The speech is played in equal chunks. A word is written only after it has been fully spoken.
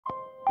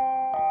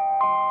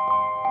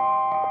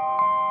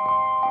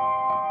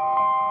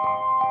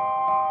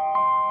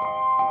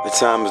The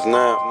time is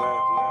now.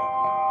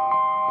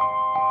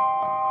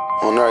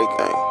 On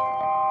everything.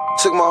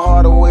 Took my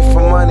heart away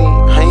from money.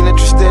 I ain't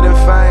interested in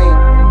fame,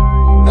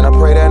 and I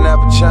pray that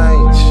never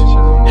change.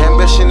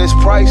 Ambition is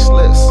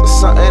priceless. It's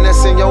something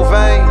that's in your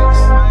veins,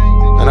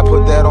 and I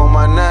put that on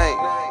my name.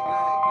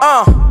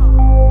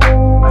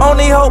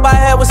 Only hope I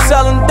had was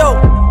selling dope.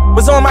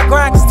 Was on my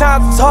grind cause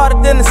times was harder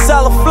than to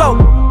sell a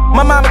float.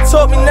 My mama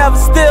taught me never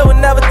steal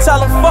and never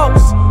tellin'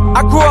 folks.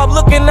 I grew up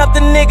looking up the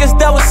niggas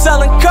that was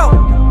selling coke.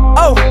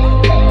 Oh,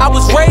 I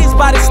was raised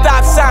by the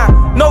stop sign.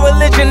 No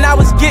religion, I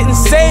was getting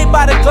saved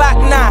by the Glock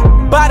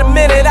 9. By the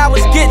minute I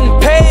was getting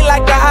paid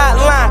like the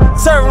hotline.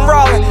 Serving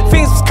rolling,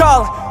 fiends was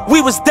calling. We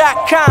was that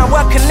kind,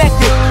 well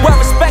connected, well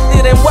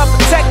respected and well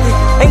protected.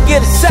 And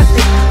get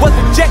accepted, was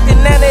rejected,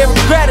 now they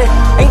regret it.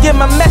 And get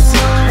my message,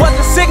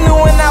 wasn't signal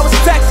when I was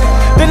texting.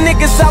 The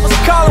niggas I was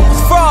calling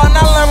was fraud and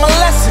I learned my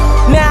lesson.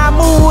 Now I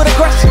move with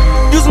aggression,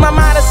 use my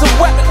mind as a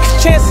weapon. Cause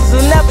chances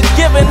are never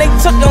given, they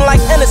took them like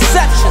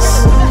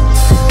interceptions.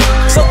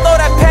 So throw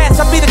that pass,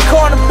 I be the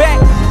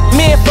cornerback.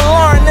 Me and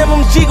Lauren,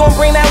 MMG gon'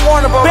 bring that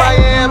Warner back. My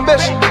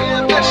ambition.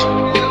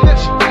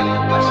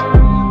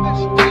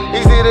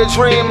 Easy to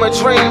dream a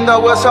dream,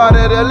 though it's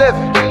harder to live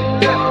it.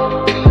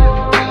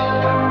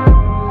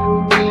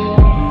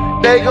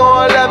 They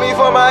gon' love me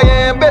for my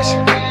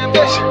ambition.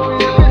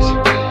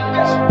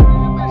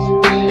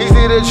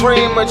 Easy to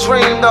dream a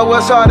dream, though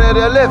it's harder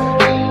to live it.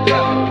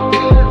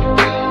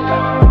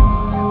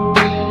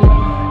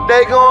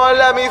 They gon'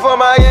 love me for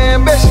my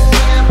ambition.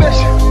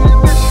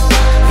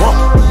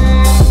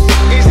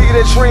 Easy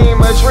to dream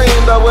a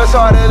dream, though it's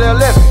harder to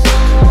live it.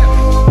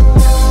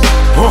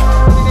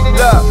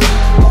 Look,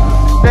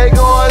 they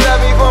gon'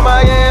 love me for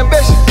my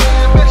ambition.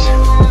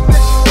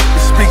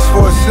 It speaks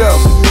for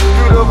itself.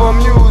 Beautiful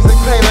music,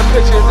 painting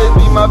pictures, it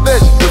be my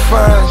vision.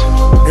 Define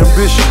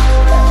ambition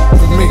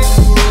for me.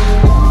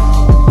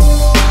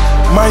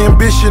 My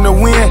ambition to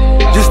win,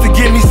 just to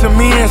get me some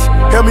ends.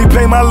 Help me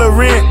pay my little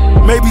rent,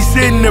 maybe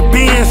sit in the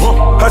bins.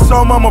 I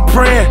saw mama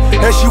praying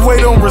as she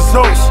wait on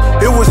results.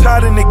 It was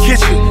hot in the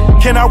kitchen,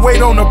 can I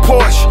wait on the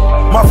porch?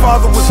 My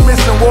father was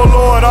missing,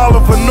 Warlord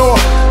Oliver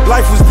North.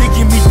 Life was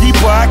digging me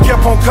deeper, I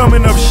kept on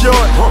coming up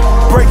short.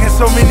 Breaking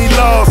so many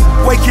laws,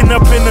 waking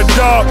up in the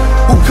dark.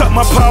 Who cut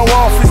my power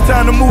off? It's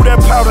time to move that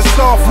powder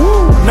soft.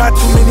 Not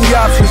too many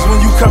options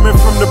when you coming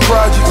from the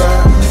projects.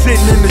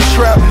 Sitting in the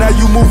trap, now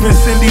you moving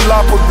Cindy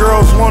Lauper.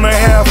 Girls wanna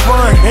have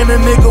fun, and a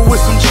nigga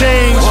with some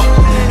change.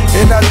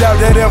 And I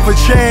doubt that ever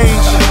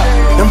change.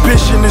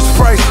 Ambition is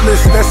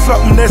priceless, that's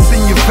something that's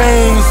in your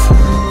veins.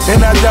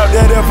 And I doubt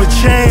that ever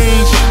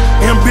change.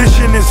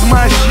 Ambition is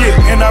my shit,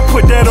 and I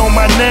put that on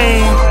my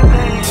name.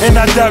 And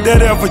I doubt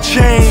that ever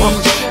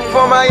change.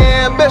 For my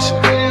ambition.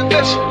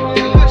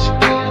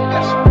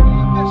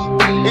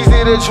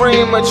 Easy to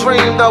dream a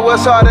dream, though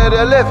it's harder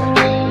to live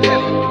it.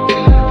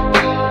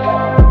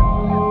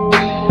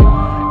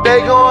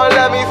 They gon'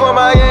 love me for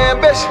my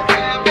ambition.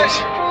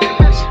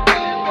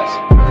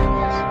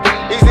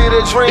 Easy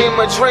to dream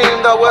a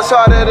dream, though it's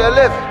harder to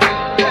live it.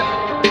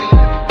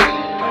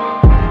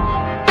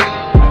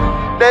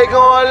 They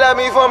gon' love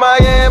me for my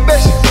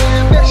ambition.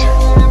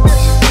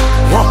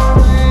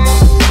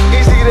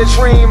 Easy to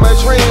dream a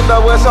dream,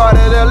 though it's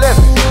harder to live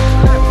it.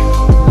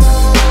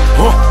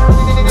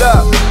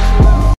 Look.